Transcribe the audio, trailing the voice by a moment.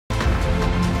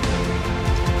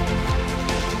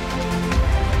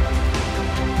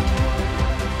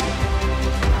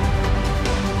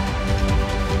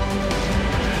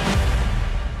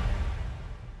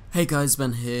Hey guys,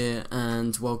 Ben here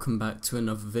and welcome back to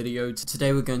another video.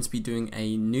 Today we're going to be doing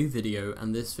a new video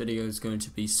and this video is going to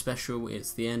be special.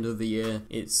 It's the end of the year,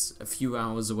 it's a few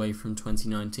hours away from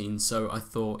 2019, so I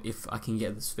thought if I can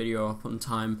get this video up on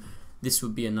time, this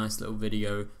would be a nice little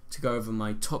video to go over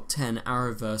my top 10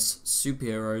 Arrowverse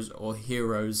superheroes or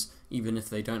heroes, even if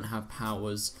they don't have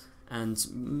powers, and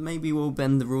maybe we'll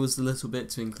bend the rules a little bit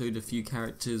to include a few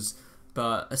characters.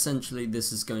 But essentially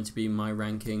this is going to be my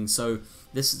ranking, so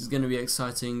this is going to be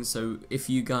exciting. So if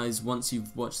you guys, once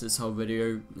you've watched this whole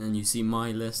video and you see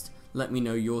my list, let me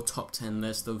know your top 10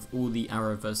 list of all the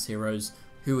Arrowverse heroes.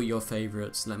 Who are your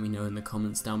favourites? Let me know in the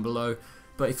comments down below.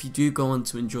 But if you do go on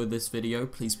to enjoy this video,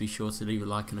 please be sure to leave a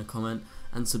like and a comment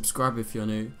and subscribe if you're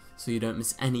new, so you don't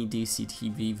miss any DC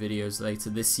TV videos later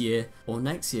this year or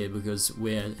next year, because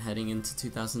we're heading into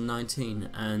 2019.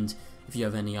 And if you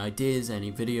have any ideas,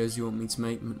 any videos you want me to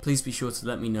make, please be sure to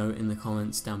let me know in the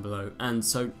comments down below. And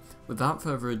so, without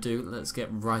further ado, let's get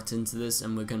right into this,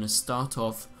 and we're going to start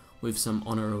off with some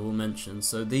honourable mentions.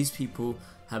 So these people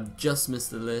have just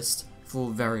missed the list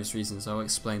for various reasons. I'll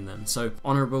explain them. So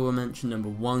honourable mention number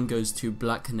 1 goes to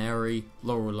Black Canary,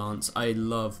 Laurel Lance. I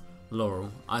love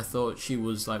Laurel. I thought she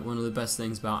was like one of the best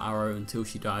things about Arrow until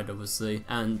she died, obviously.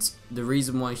 And the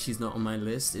reason why she's not on my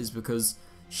list is because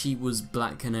she was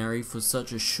Black Canary for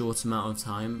such a short amount of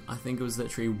time. I think it was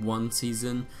literally 1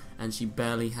 season and she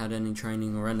barely had any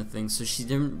training or anything, so she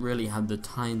didn't really have the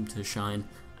time to shine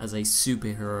as a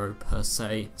superhero per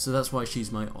se. So that's why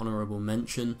she's my honourable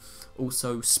mention.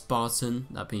 Also Spartan,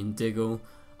 that being Diggle.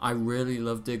 I really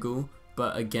love Diggle,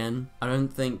 but again, I don't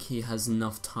think he has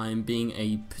enough time being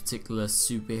a particular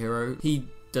superhero. He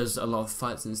does a lot of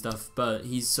fights and stuff, but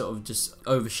he's sort of just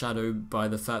overshadowed by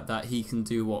the fact that he can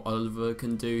do what Oliver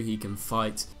can do. He can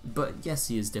fight, but yes,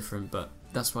 he is different, but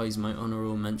that's why he's my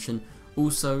honourable mention.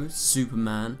 Also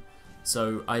Superman.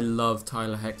 So I love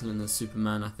Tyler Hoechlin as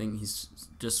Superman. I think he's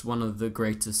just one of the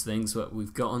greatest things that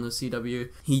we've got on the CW.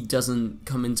 He doesn't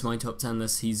come into my top 10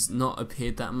 list. He's not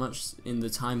appeared that much in the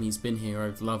time he's been here.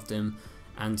 I've loved him,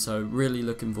 and so really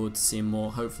looking forward to seeing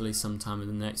more, hopefully sometime in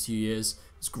the next few years.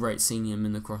 It's great seeing him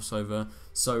in the crossover,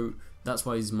 so that's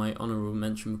why he's my honourable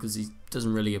mention, because he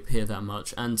doesn't really appear that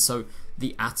much. And so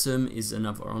the Atom is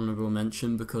another honourable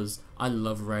mention because I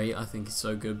love Ray. I think he's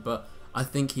so good, but I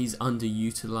think he's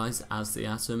underutilized as the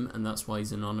Atom, and that's why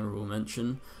he's an honourable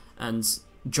mention. And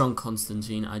John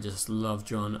Constantine, I just love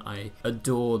John. I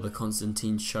adore the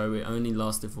Constantine show. It only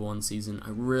lasted for 1 season. I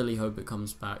really hope it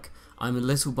comes back. I'm a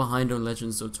little behind on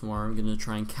Legends of Tomorrow. I'm going to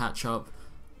try and catch up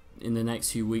in the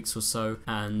next few weeks or so,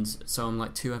 and so I'm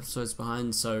like 2 episodes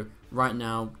behind. So right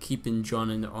now, keeping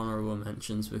John in the honourable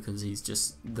mentions because he's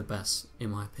just the best in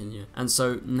my opinion. And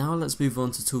so now let's move on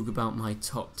to talk about my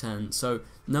top 10. So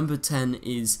number 10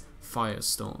 is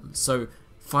Firestorm. So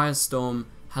Firestorm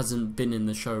hasn't been in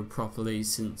the show properly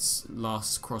since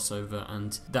last crossover,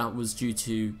 and that was due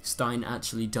to Stein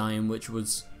actually dying, which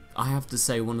was, I have to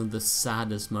say, one of the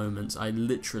saddest moments. I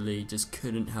literally just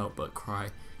couldn't help but cry.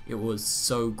 It was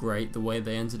so great the way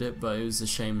they ended it, but it was a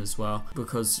shame as well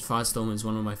because Firestorm is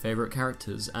one of my favourite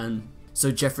characters. And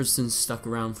so Jefferson stuck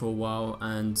around for a while,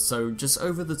 and so just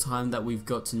over the time that we've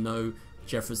got to know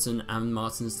Jefferson and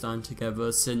Martin Stein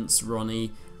together since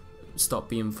Ronnie stopped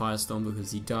being Firestorm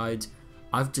because he died,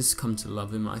 I've just come to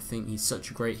love him. I think he's such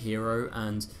a great hero,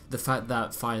 and the fact that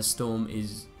Firestorm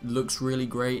looks really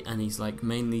great and he's like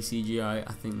mainly CGI,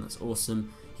 I think that's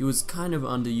awesome. He was kind of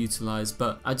underutilized,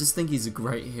 but I just think he's a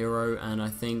great hero, and I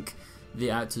think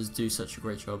the actors do such a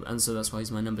great job, and so that's why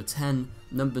he's my number 10.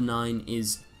 Number 9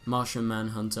 is Martian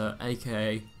Manhunter,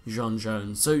 aka J'onn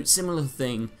J'onzz. So similar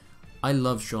thing, I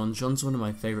love J'onn. J'onn's one of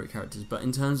my favourite characters, but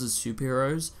in terms of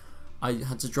superheroes, I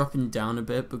had to drop him down a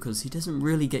bit because he doesn't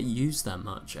really get used that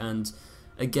much. And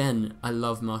again, I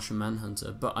love Martian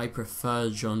Manhunter, but I prefer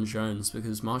J'onn J'onzz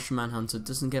because Martian Manhunter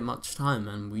doesn't get much time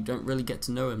and we don't really get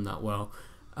to know him that well.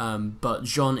 But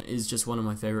J'onn is just one of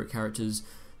my favourite characters.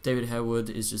 David Harewood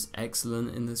is just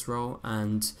excellent in this role,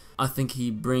 and I think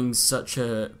he brings such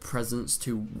a presence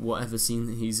to whatever scene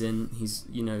that he's in. He's,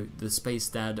 you know, the space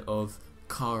dad of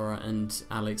Kara and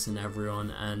Alex and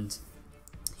everyone, and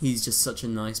he's just such a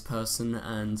nice person,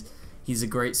 and he's a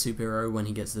great superhero when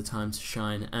he gets the time to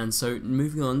shine. And so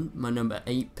moving on, my number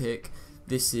 8 pick,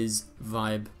 this is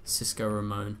Vibe Cisco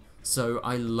Ramon. So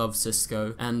I love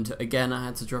Cisco, and again I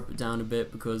had to drop it down a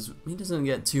bit because he doesn't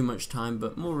get too much time,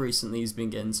 but more recently he's been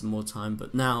getting some more time,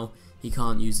 but now he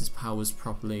can't use his powers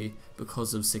properly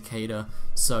because of Cicada.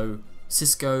 So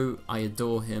Cisco, I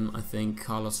adore him. I think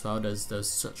Carlos Valdez does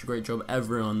such a great job.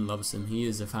 Everyone loves him. He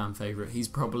is a fan favourite. He's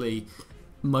probably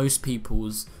most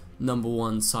people's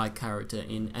 #1 side character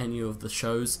in any of the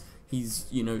shows. he's,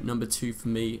 you know, number 2 for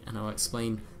me, and I'll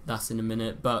explain that in a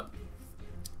minute. But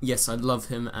yes, I love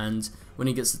him, and when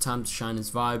he gets the time to shine his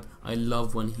vibe, I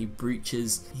love when he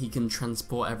breaches. He can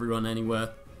transport everyone anywhere,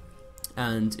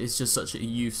 and it's just such a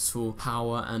useful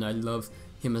power, and I love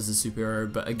him as a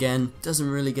superhero. But again, doesn't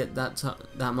really get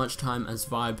that much time as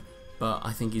vibe, but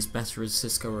I think he's better as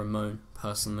Cisco Ramon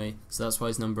personally, so that's why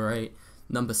he's number 8.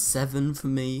 Number 7 for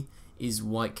me is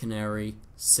White Canary,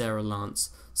 Sara Lance.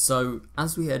 So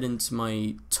as we head into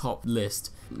my top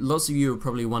list, lots of you are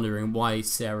probably wondering why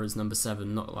Sara's number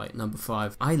 7, not like number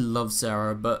 5. I love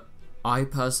Sara, but I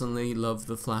personally love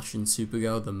The Flash and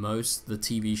Supergirl the most, the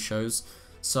TV shows.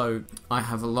 So I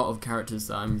have a lot of characters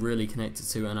that I'm really connected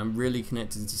to, and I'm really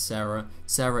connected to Sara.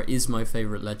 Sara is my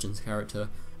favourite Legends character,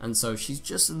 and so she's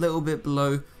just a little bit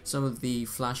below some of the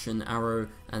Flash and Arrow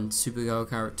and Supergirl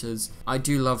characters. I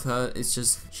do love her, it's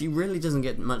just she really doesn't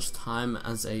get much time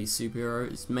as a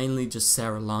superhero. It's mainly just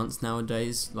Sara Lance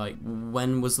nowadays. Like,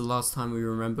 when was the last time we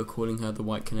remember calling her the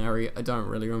White Canary? I don't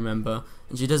really remember,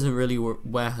 and she doesn't really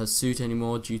wear her suit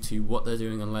anymore due to what they're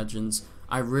doing on Legends.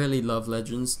 I really love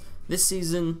Legends. This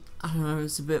season, I don't know,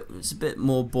 it's a bit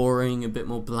more boring, a bit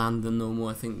more bland than normal.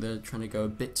 I think they're trying to go a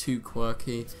bit too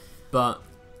quirky, but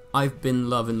I've been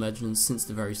loving Legends since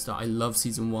the very start. I love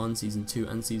Season 1, Season 2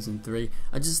 and Season 3.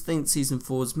 I just think Season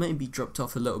 4's maybe dropped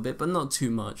off a little bit, but not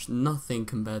too much. Nothing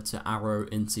compared to Arrow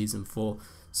in Season 4.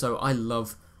 So I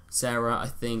love Sara. I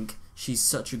think she's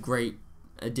such a great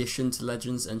addition to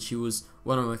Legends, and she was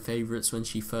one of my favourites when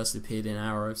she first appeared in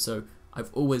Arrow. So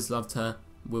I've always loved her,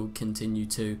 will continue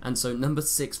to. And so number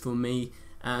 6 for me,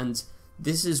 and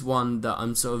this is one that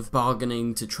I'm sort of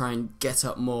bargaining to try and get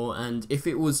up more, and if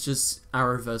it was just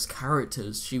Arrowverse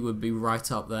characters, she would be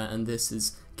right up there, and this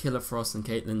is Killer Frost and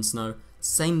Caitlin Snow.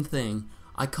 Same thing,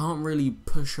 I can't really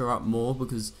push her up more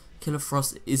because Killer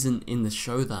Frost isn't in the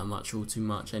show that much or too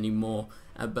much anymore,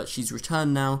 but she's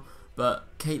returned now.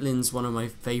 But Caitlin's one of my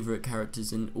favourite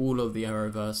characters in all of the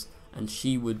Arrowverse, and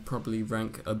she would probably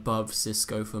rank above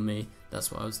Cisco for me. That's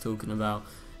what I was talking about.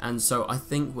 And so I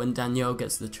think when Danielle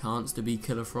gets the chance to be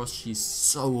Killer Frost, she's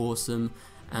so awesome,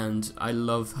 and I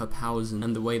love her powers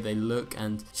and the way they look,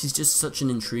 and she's just such an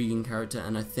intriguing character.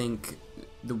 And I think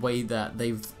the way that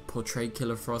they've portrayed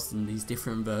Killer Frost in these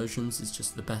different versions is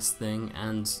just the best thing,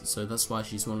 and so that's why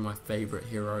she's one of my favourite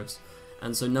heroes.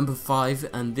 And so number 5,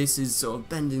 and this is sort of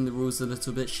bending the rules a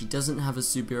little bit, she doesn't have a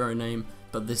superhero name,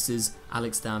 but this is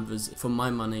Alex Danvers. For my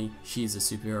money, she's a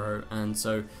superhero, and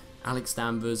so Alex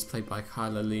Danvers, played by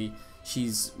Kyla Lee,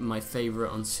 she's my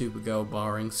favourite on Supergirl,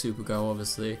 barring Supergirl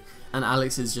obviously. And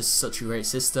Alex is just such a great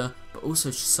sister, but also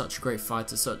such a great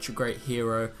fighter, such a great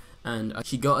hero, and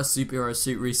she got a superhero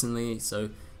suit recently,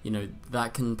 so you know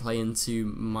that can play into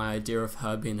my idea of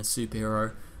her being a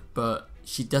superhero. But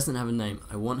she doesn't have a name.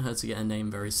 I want her to get a name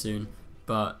very soon,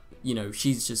 but you know,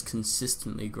 she's just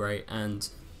consistently great, and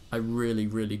I really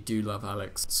do love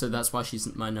Alex, so that's why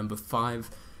she's my number 5.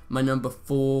 My number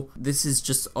 4, this is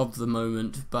just of the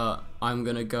moment, but I'm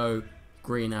gonna go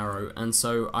Green Arrow, and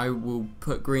so I will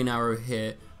put Green Arrow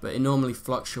here, but it normally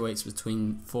fluctuates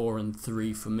between 4 and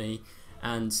 3 for me,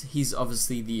 and he's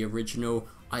obviously the original.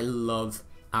 I love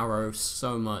Arrow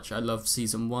so much. I love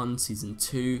Season 1, Season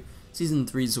 2, Season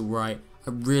 3's alright. I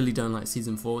really don't like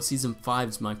Season 4. Season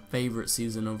 5's my favourite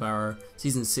season of Arrow.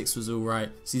 Season 6 was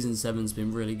alright. Season 7's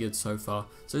been really good so far.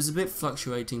 So it's a bit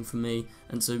fluctuating for me,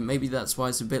 and so maybe that's why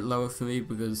it's a bit lower for me,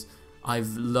 because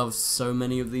I've loved so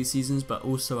many of these seasons, but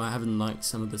also I haven't liked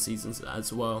some of the seasons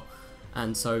as well.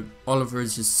 And so Oliver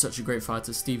is just such a great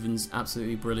fighter. Steven's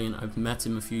absolutely brilliant. I've met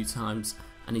him a few times,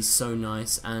 and he's so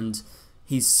nice, and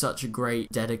he's such a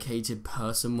great dedicated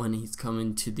person when he's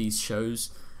coming to these shows.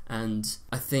 And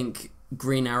I think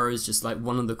Green Arrow is just like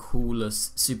one of the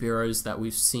coolest superheroes that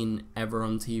we've seen ever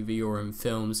on TV or in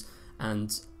films,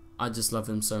 and I just love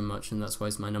him so much, and that's why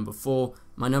he's my number 4.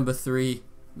 My number 3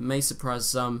 may surprise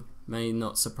some, may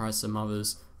not surprise some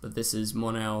others, but this is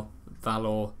Mon-El,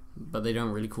 Valor, but they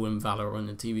don't really call him Valor on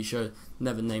the TV show,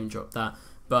 never name drop that.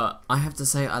 But I have to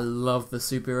say, I love the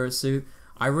superhero suit.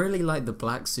 I really like the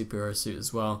black superhero suit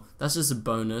as well. That's just a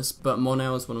bonus, but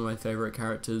Mon-El is one of my favourite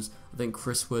characters. I think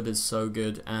Chris Wood is so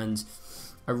good, and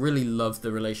I really love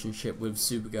the relationship with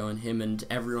Supergirl and him and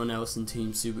everyone else in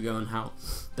Team Supergirl, and how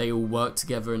they all work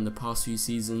together in the past few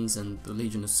seasons, and the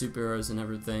Legion of Superheroes and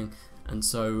everything. And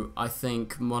so I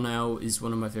think Mon-El is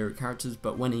one of my favourite characters,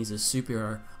 but when he's a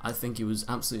superhero, I think he was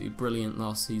absolutely brilliant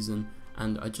last season,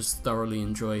 and I just thoroughly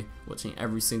enjoy watching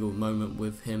every single moment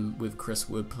with him, with Chris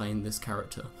Wood playing this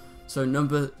character. So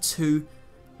number 2,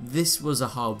 this was a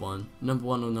hard one, number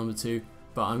 1 or number 2,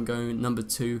 but I'm going number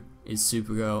 2, is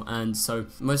Supergirl. And so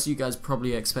most of you guys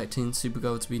probably expecting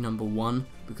Supergirl to be number 1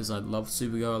 because I love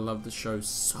Supergirl, I love the show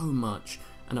so much,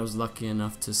 and I was lucky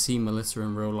enough to see Melissa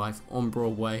in real life on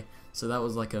Broadway, so that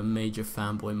was like a major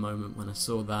fanboy moment when I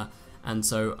saw that. And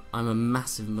so I'm a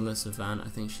massive Melissa fan. I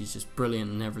think she's just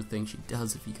brilliant in everything she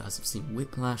does. If you guys have seen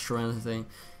Whiplash or anything,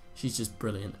 she's just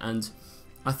brilliant. And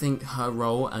I think her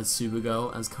role as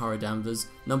Supergirl, as Kara Danvers,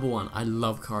 number 1, I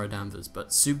love Kara Danvers, but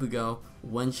Supergirl,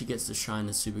 when she gets to shine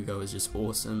as Supergirl, is just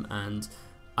awesome, and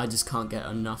I just can't get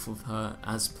enough of her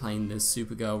as playing this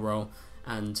Supergirl role.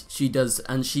 And she does,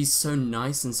 and she's so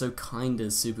nice and so kind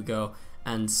as Supergirl,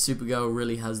 and Supergirl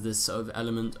really has this sort of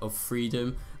element of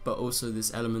freedom, but also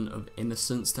this element of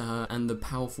innocence to her, and the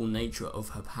powerful nature of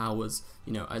her powers.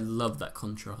 You know, I love that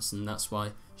contrast, and that's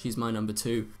why she's my number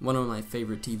 2, one of my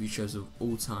favourite TV shows of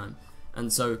all time.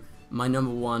 And so my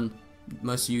number 1,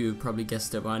 most of you have probably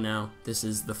guessed it by now, this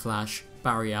is The Flash,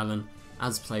 Barry Allen,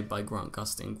 as played by Grant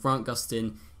Gustin. Grant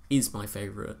Gustin is my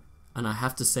favourite, and I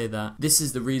have to say that this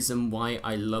is the reason why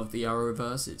I love the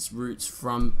Arrowverse. Its roots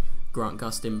from Grant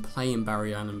Gustin playing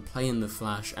Barry Allen, playing The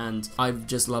Flash, and I've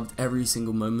just loved every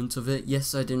single moment of it.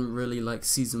 Yes, I didn't really like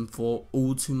season 4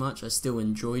 all too much, I still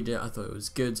enjoyed it, I thought it was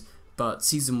good, but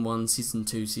season 1, season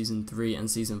 2, season 3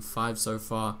 and season 5 so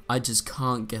far, I just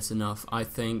can't get enough. I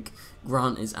think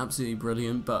Grant is absolutely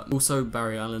brilliant, but also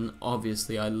Barry Allen,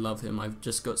 obviously I love him. I've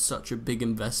just got such a big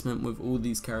investment with all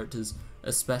these characters,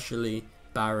 especially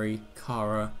Barry,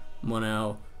 Kara,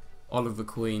 Mon-El, Oliver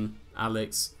Queen,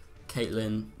 Alex,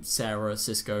 Caitlin, Sara,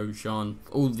 Cisco, Jean,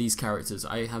 all these characters.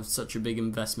 I have such a big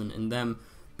investment in them,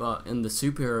 but in the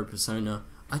superhero persona,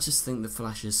 I just think the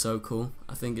Flash is so cool.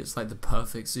 I think it's like the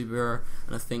perfect superhero,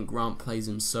 and I think Grant plays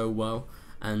him so well,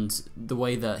 and the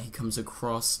way that he comes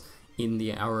across in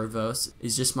the Arrowverse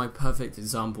is just my perfect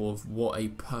example of what a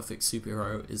perfect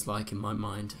superhero is like in my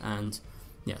mind. And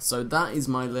yeah, so that is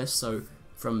my list. So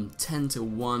from 10 to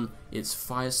 1, it's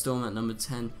Firestorm at number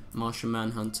 10, Martian,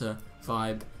 Manhunter,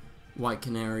 Vibe, White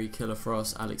Canary, Killer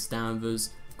Frost, Alex Danvers,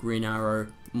 Green Arrow,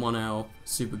 Mon-El,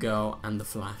 Supergirl, and The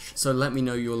Flash. So let me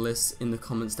know your lists in the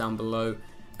comments down below,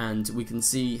 and we can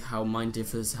see how mine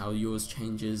differs, how yours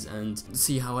changes, and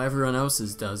see how everyone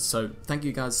else's does. So thank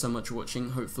you guys so much for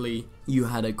watching. Hopefully you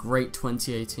had a great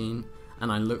 2018,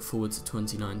 and I look forward to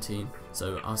 2019.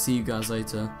 So I'll see you guys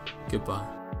later. Goodbye.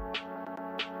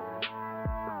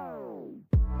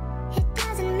 It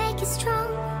doesn't make us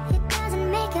strong, it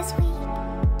doesn't make us weak.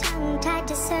 Tongue tied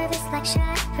to service like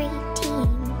shut